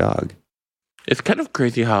good for your dog. It's kind of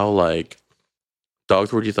crazy how like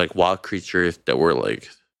dogs were these like wild creatures that were like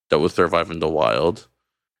that would survive in the wild,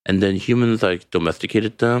 and then humans like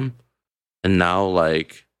domesticated them, and now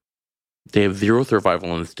like they have zero survival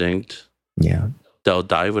instinct. Yeah. They'll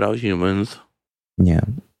die without humans. Yeah.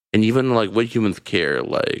 And even like when humans care,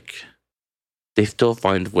 like they still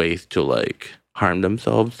find ways to like harm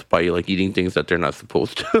themselves by like eating things that they're not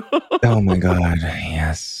supposed to. Oh my God.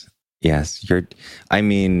 Yes. Yes. I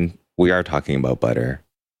mean, we are talking about butter.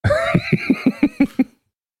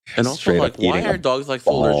 And also, Straight like, up why eating are a dogs like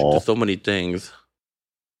so allergic ball. to so many things?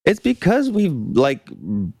 It's because we've like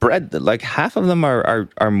bred, like half of them are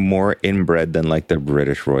more inbred than like the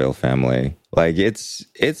British royal family. Like it's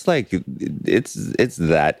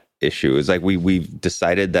that issue. It's like we've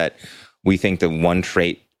decided that we think that one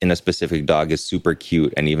trait in a specific dog is super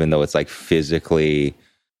cute, and even though it's like physically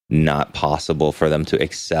not possible for them to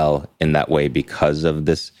excel in that way because of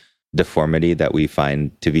this deformity that we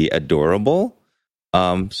find to be adorable.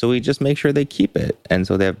 So we just make sure they keep it. And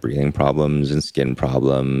so they have breathing problems and skin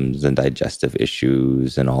problems and digestive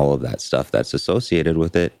issues and all of that stuff that's associated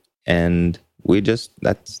with it. And we just,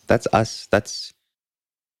 that's us. That's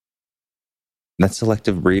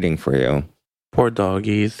selective breeding for you. Poor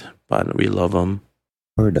doggies, but we love them.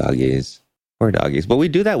 Poor doggies. Poor doggies. But we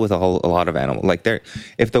do that with a lot of animals. Like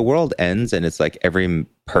if the world ends and it's like every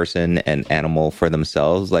person and animal for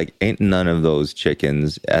themselves, like ain't none of those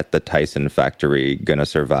chickens at the Tyson factory gonna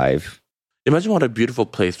survive. Imagine what a beautiful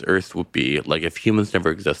place Earth would be, like if humans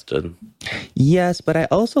never existed. Yes, but I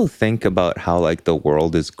also think about how like the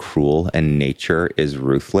world is cruel and nature is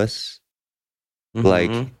ruthless. Mm-hmm.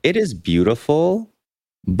 Like it is beautiful,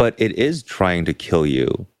 but it is trying to kill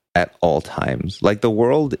you at all times. Like the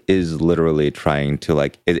world is literally trying to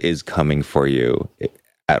like, it is coming for you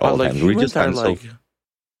at all times. We just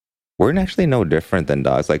we're actually no different than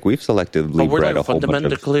dogs. Like we've selectively bred a whole bunch of...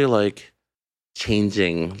 fundamentally like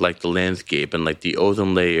changing like the landscape and like the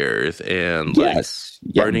ozone layers and like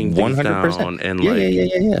burning things 100%. Down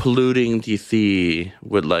and polluting the sea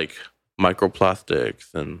with like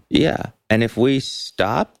microplastics and... Yeah. And if we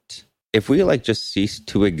stopped, if we like just ceased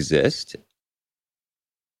to exist,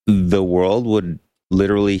 the world would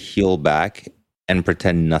literally heal back and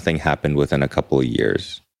pretend nothing happened within a couple of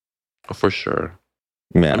years. For sure.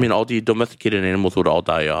 Yeah. I mean, all the domesticated animals would all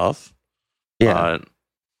die off. Yeah.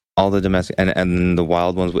 All the domestic and the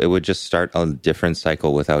wild ones, it would just start a different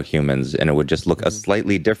cycle without humans, and it would just look a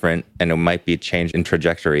slightly different, and it might be a change in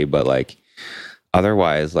trajectory, but like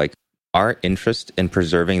otherwise, like our interest in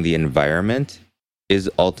preserving the environment is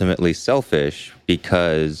ultimately selfish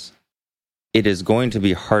because it is going to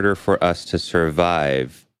be harder for us to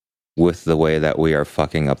survive with the way that we are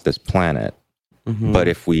fucking up this planet. Mm-hmm. But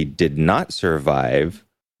if we did not survive,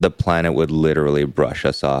 the planet would literally brush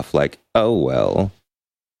us off like, oh, well,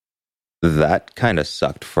 that kind of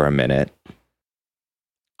sucked for a minute.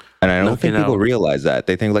 And I don't think people realize that.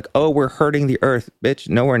 They think like, oh, we're hurting the earth. Bitch,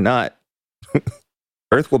 no, we're not.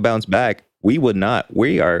 Earth will bounce back. We would not.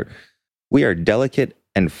 We are delicate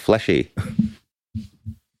and fleshy.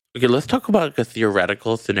 Okay, let's talk about a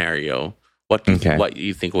theoretical scenario. What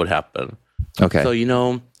you think would happen? Okay. So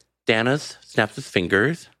Thanos snaps his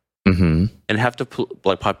fingers, and half the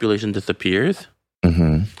population disappears,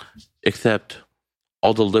 except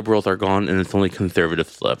all the liberals are gone, and it's only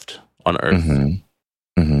conservatives left on Earth.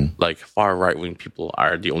 Like far right wing people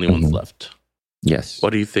are the only ones left. Yes. What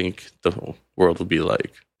do you think the world will be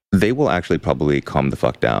like? They will actually probably calm the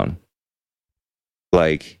fuck down.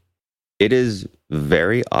 Like, it is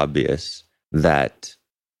very obvious that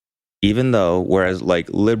even though, whereas like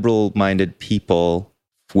liberal-minded people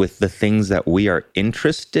with the things that we are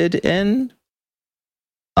interested in,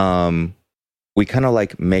 we kind of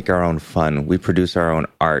like make our own fun. We produce our own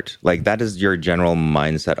art. Like that is your general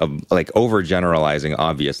mindset of like overgeneralizing,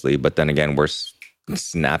 obviously. But then again, we're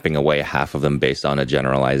snapping away half of them based on a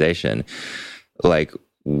generalization. Like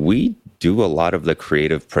we do a lot of the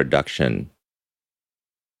creative production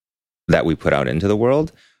that we put out into the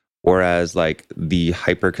world, whereas like the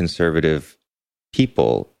hyper-conservative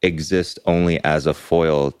people exist only as a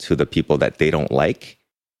foil to the people that they don't like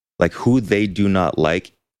who they do not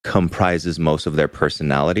like comprises most of their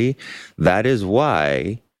personality. That is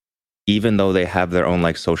why, even though they have their own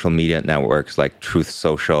like social media networks like Truth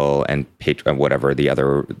Social and Patreon, whatever the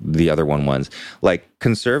other ones, like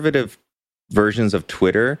conservative versions of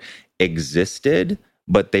Twitter existed,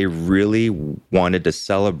 but they really wanted to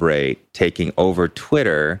celebrate taking over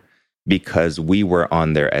Twitter because we were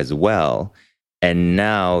on there as well. And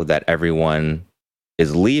now that everyone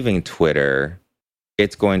is leaving Twitter,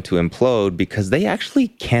 it's going to implode because they actually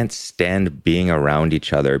can't stand being around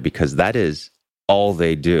each other because that is all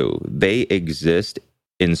they do. They exist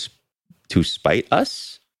to spite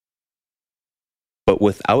us, but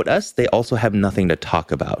without us, they also have nothing to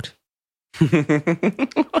talk about.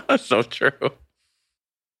 So true.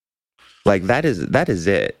 Like that is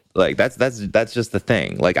it. Like that's just the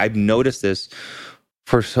thing. Like I've noticed this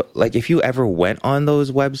like if you ever went on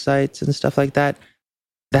those websites and stuff like that,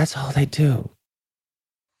 that's all they do.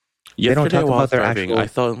 Yesterday, they don't talk about their actual... I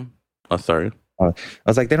thought... Oh, sorry. I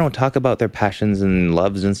was like, they don't talk about their passions and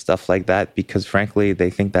loves and stuff like that because, frankly, they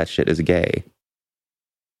think that shit is gay.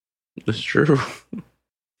 It's true.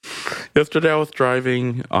 Yesterday, I was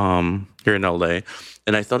driving here in LA,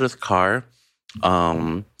 and I saw this car,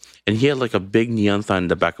 and he had like a big neon sign in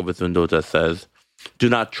the back of his window that says, "Do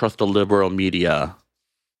not trust the liberal media."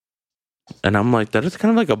 And I'm like, that is kind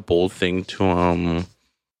of like a bold thing to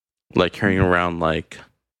like carrying around like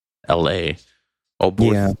LA.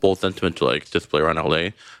 both sentiment to like display around LA.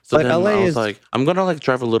 So But then LA I was is like, I'm gonna like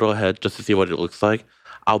drive a little ahead just to see what it looks like.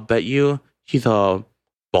 I'll bet you he's a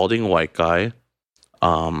balding white guy,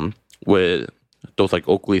 with those like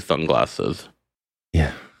Oakley sunglasses.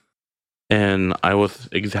 yeah. And I was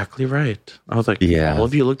exactly right. I was like, Yeah. all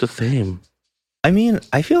of you look the same. I mean,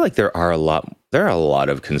 I feel like there are a lot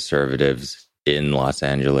of conservatives in Los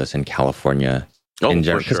Angeles and California Oh, in for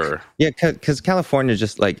general. sure. Yeah, because California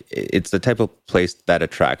just like it's the type of place that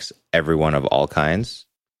attracts everyone of all kinds.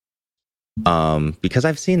 Because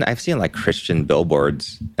I've seen like Christian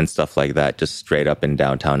billboards and stuff like that just straight up in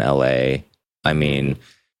downtown LA. I mean,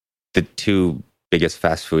 the two biggest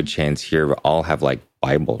fast food chains here all have like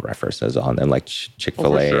Bible references on them, like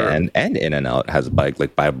Chick-fil-A sure. and In-N-Out has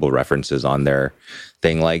like Bible references on their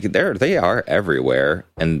thing. Like they are everywhere,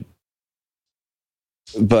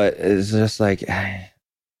 but it's just like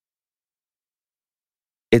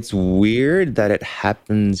it's weird that it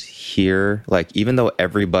happens here. Like even though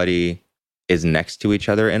everybody is next to each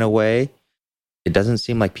other in a way, it doesn't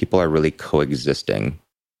seem like people are really coexisting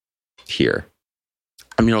here.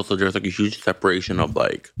 I mean, also there's like a huge separation of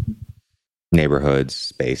like Neighborhoods,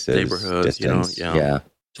 spaces, distance. yeah.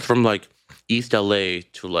 Just from like East LA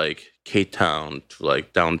to like K-Town to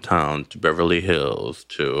like downtown to Beverly Hills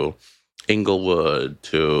to Inglewood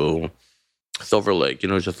to Silver Lake,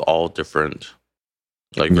 just all different,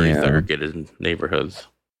 like very segregated neighborhoods.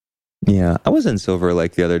 Yeah, I was in Silver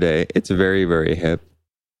Lake the other day. It's very, very hip.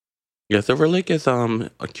 Yeah, Silver Lake is a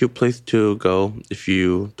cute place to go if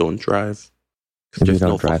you don't drive. Because there's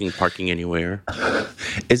no fucking parking anywhere.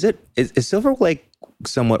 Is Silver Lake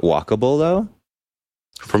somewhat walkable though?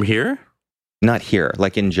 From here? Not here,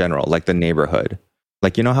 like in general, like the neighborhood.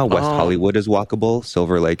 Like you know how West Hollywood is walkable?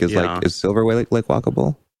 Silver Lake is is Silver Lake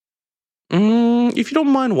walkable? If you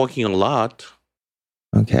don't mind walking a lot.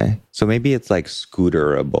 Okay. So maybe it's like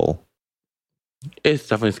scooterable. It's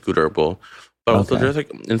definitely scooterable. But also there's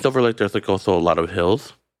like in Silver Lake there's like also a lot of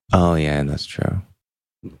hills. Oh yeah, that's true.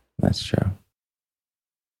 That's true.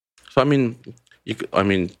 So I mean,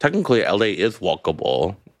 technically LA is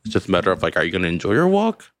walkable. It's just a matter of like, are you going to enjoy your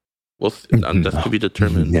walk? Well, that could be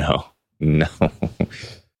determined. No.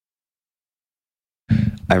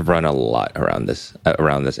 I've run a lot around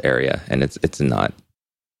this area, and it's not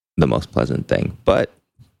the most pleasant thing, but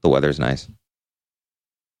the weather's nice.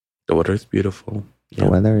 The weather is beautiful. Yeah.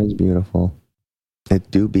 The weather is beautiful. It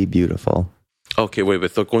do be beautiful. Okay, wait.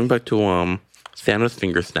 So going back to Santa's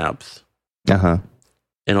finger snaps. Uh-huh.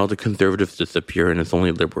 And all the conservatives disappear, and it's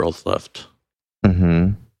only liberals left.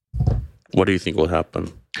 Mm-hmm. What do you think will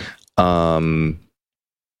happen?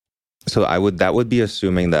 So that would be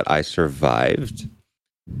assuming that I survived,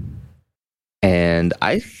 and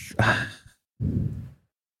I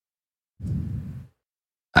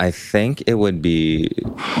think it would be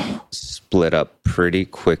split up pretty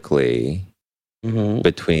quickly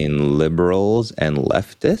between liberals and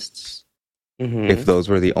leftists. If those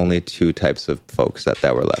were the only two types of folks that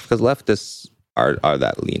were left, because leftists are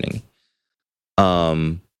that leaning.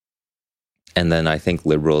 And then I think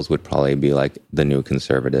liberals would probably be like the new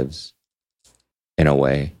conservatives in a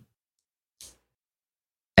way.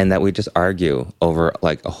 And that we just argue over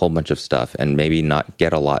like a whole bunch of stuff and maybe not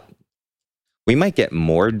get a lot. We might get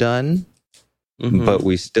more done, but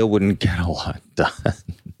we still wouldn't get a lot done.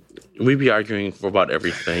 We'd be arguing for about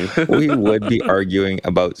everything. We would be arguing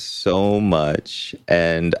about so much.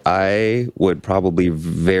 And I would probably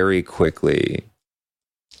very quickly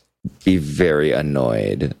be very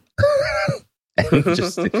annoyed and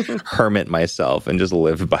just hermit myself and just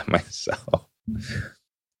live by myself.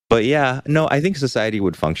 But yeah, no, I think society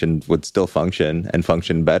would still function and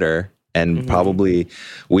function better. And probably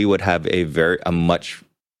we would have we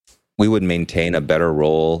would maintain a better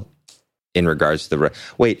role in regards to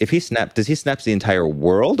wait, does he snap the entire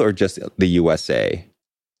world or just the USA?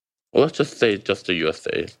 Well, let's just say just the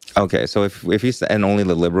USA. Okay, so if he's and only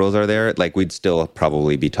the liberals are there, like we'd still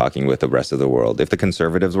probably be talking with the rest of the world. If the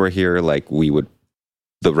conservatives were here, like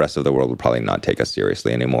the rest of the world would probably not take us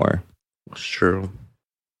seriously anymore. That's true.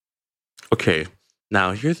 Okay,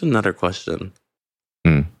 now here's another question.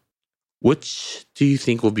 Which do you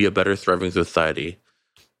think will be a better thriving society?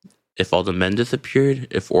 If all the men disappeared,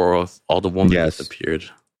 or if all the women disappeared?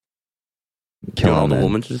 Kill all the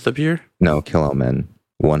women disappear? No, kill all men.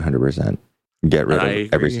 100%. Get rid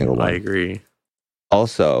of every single one. I agree.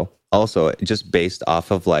 Also, just based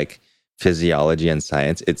off of like physiology and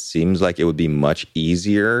science, it seems like it would be much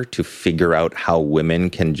easier to figure out how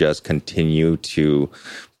women can just continue to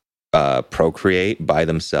procreate by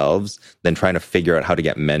themselves than trying to figure out how to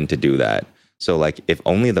get men to do that. So like if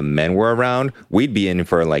only the men were around, we'd be in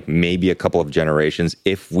for like maybe a couple of generations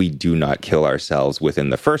if we do not kill ourselves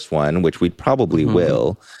within the first one, which we probably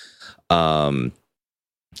will. And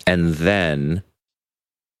then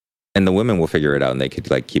the women will figure it out and they could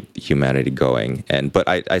like keep humanity going. But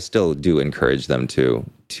I still do encourage them to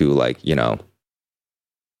like, you know,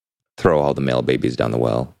 throw all the male babies down the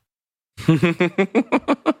well.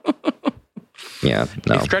 Yeah,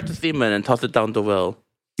 no. Extract the semen and toss it down the well.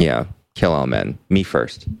 Yeah, kill all men. Me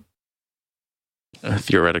first.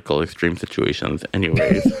 Theoretical extreme situations.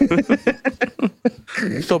 Anyways.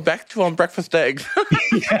 So back to breakfast eggs.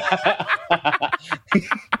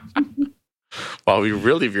 Wow, we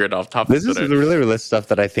really veered off topic. This is really the stuff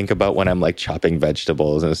that I think about when I'm like chopping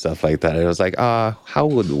vegetables and stuff like that. It was like, how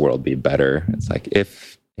would the world be better? It's like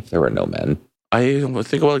if there were no men. I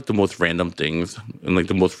think about like the most random things and like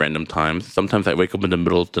the most random times. Sometimes I wake up in the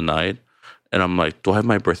middle of the night and I'm like, do I have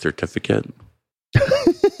my birth certificate?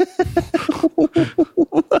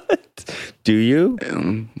 What? Do you?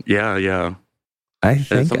 Yeah. I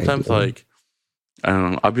think and sometimes like, I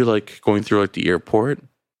don't know, I'll be like going through like the airport.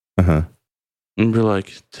 Uh-huh. And be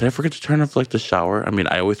like, did I forget to turn off like the shower? I mean,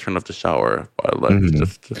 I always turn off the shower, but like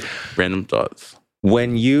just random thoughts.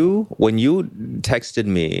 When you texted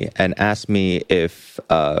me and asked me if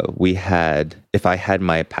I had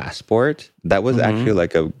my passport, that was actually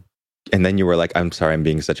like and then you were like, I'm sorry, I'm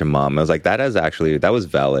being such a mom. I was like, that was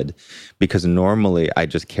valid, because normally I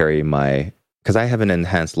just carry because I have an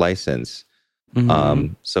enhanced license.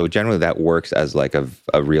 So generally that works as like a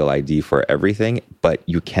real ID for everything, but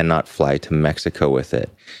you cannot fly to Mexico with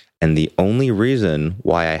it. And the only reason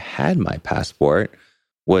why I had my passport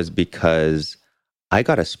was because I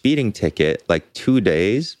got a speeding ticket like 2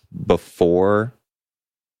 days before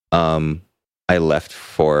I left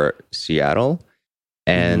for Seattle,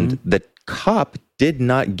 and the cop did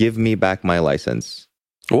not give me back my license.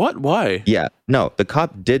 What? Why? Yeah, no, the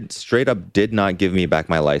cop straight up did not give me back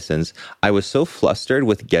my license. I was so flustered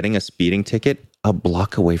with getting a speeding ticket a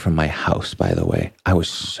block away from my house, by the way. I was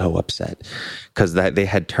so upset because they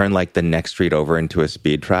had turned like the next street over into a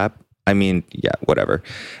speed trap. I mean, yeah, whatever.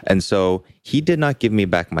 And so he did not give me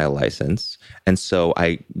back my license. And so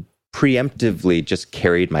I preemptively just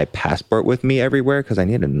carried my passport with me everywhere because I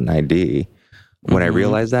needed an ID when I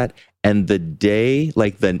realized that. And the day,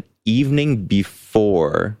 like the evening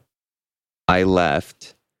before I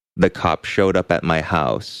left, the cop showed up at my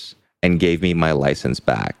house and gave me my license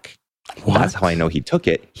back. What? That's how I know he took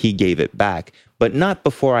it. He gave it back, but not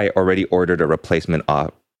before I already ordered a replacement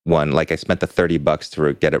one. Like I spent the $30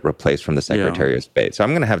 to get it replaced from the Secretary of State. So I'm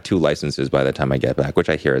going to have 2 licenses by the time I get back, which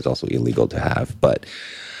I hear is also illegal to have. But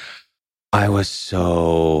I was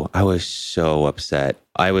so upset.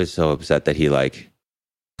 I was so upset that he like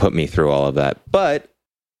put me through all of that. But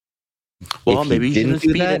well, maybe you shouldn't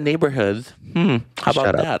speed in neighborhoods. How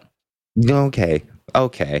about that?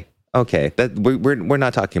 Okay. That we're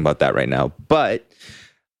not talking about that right now. But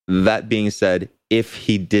that being said, if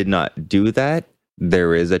he did not do that,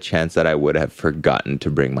 there is a chance that I would have forgotten to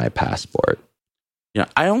bring my passport. Yeah,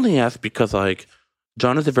 I only ask because like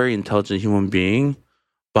John is a very intelligent human being,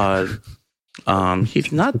 but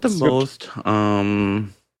he's not the most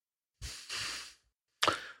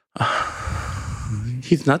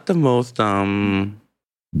he's not the most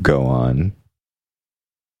Go on.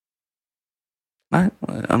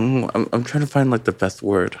 I'm trying to find like the best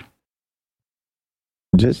word.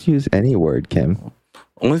 Just use any word, Kim.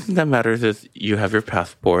 Only thing that matters is you have your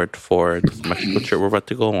passport for this Mexico trip we're about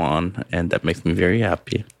to go on, and that makes me very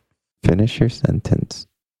happy. Finish your sentence.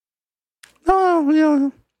 No, you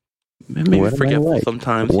know, maybe forgetful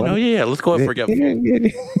sometimes. You know, yeah. Let's go with forgetful.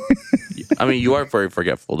 I mean, you are very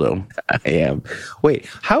forgetful, though. I am. Wait,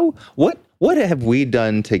 what have we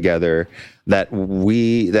done together that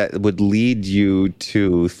would lead you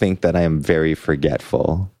to think that I am very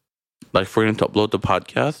forgetful? Like forgetting to upload the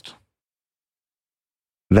podcast?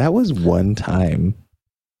 That was one time.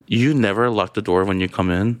 You never lock the door when you come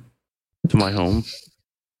in to my home?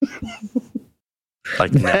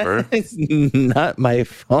 Like never? It's not my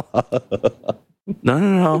fault.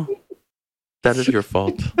 No. That is your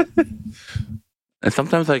fault. And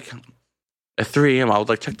sometimes like at 3 a.m. I would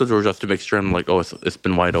like check the door just to make sure I'm like, oh, it's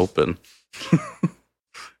been wide open.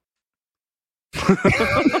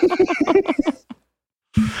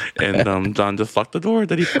 And John just locked the door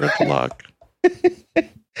that he forgot to lock.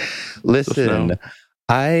 Listen,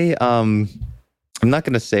 I'm not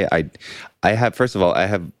going to say I have, first of all, I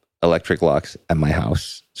have electric locks at my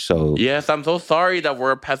house. So yes, I'm so sorry that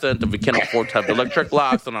we're a peasant and we can't afford to have electric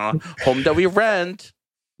locks in a home that we rent.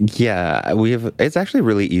 Yeah, it's actually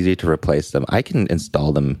really easy to replace them. I can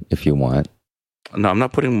install them if you want. No, I'm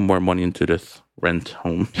not putting more money into this rent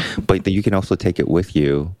home. But you can also take it with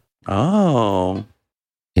you. Oh,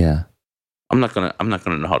 Yeah. I'm not gonna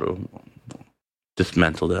know how to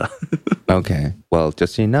dismantle that. Okay. Well,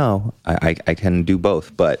 just so you know, I can do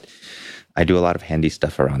both, but I do a lot of handy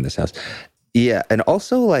stuff around this house. Yeah, and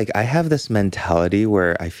also like I have this mentality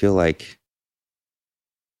where I feel like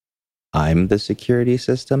I'm the security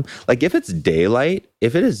system. Like if it is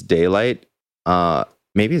daylight,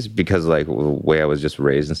 maybe it's because like the way I was just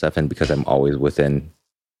raised and stuff, and because I'm always within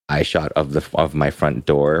eyeshot of my front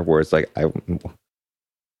door, where it's like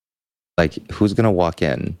who's gonna walk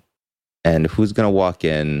in, and who's gonna walk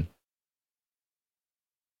in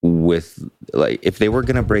with like if they were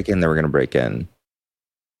gonna break in, they were gonna break in.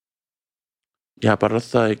 Yeah, but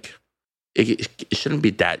it's like it shouldn't be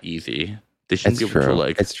that easy. They shouldn't It's be able true. to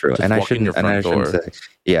like. It's true, just and I walk in your shouldn't. And I front shouldn't door. say.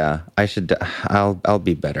 Yeah, I should. I'll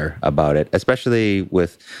be better about it, especially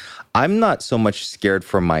with. I'm not so much scared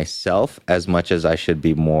for myself as much as I should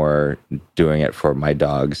be more doing it for my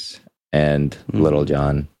dogs and Little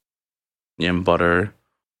John. Yeah, and butter.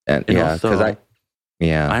 And And yeah, because also,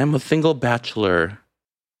 yeah, I am a single bachelor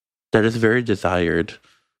that is very desired.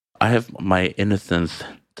 I have my innocence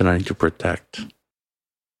that I need to protect.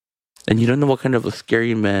 And you don't know what kind of a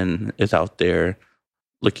scary man is out there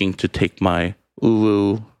looking to take my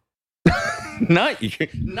ooh. not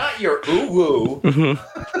your ooh woo.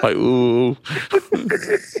 My ooh.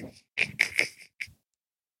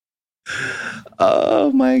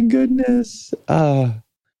 Oh my goodness. I'm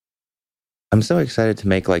so excited to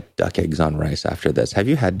make like duck eggs on rice after this. Have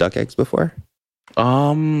you had duck eggs before?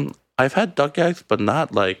 I've had duck eggs, but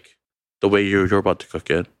not like the way you're about to cook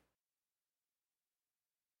it.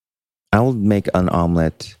 I'll make an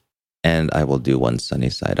omelet and I will do one sunny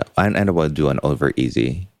side up. And I will do an over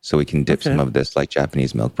easy so we can dip some of this like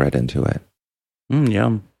Japanese milk bread into it.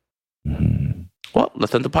 Yum. Mm-hmm. Well,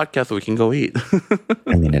 let's end the podcast so we can go eat.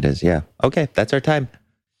 I mean, it is, yeah. Okay, that's our time.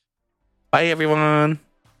 Bye, everyone.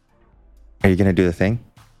 Are you going to do the thing?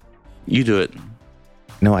 You do it.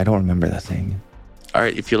 No, I don't remember the thing. All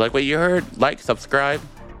right, if you like what you heard, like, subscribe,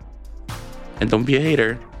 and don't be a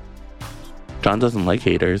hater. John doesn't like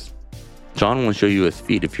haters. John will show you his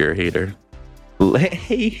feet if you're a hater.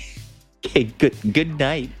 Hey, okay, good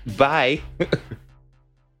night. Bye.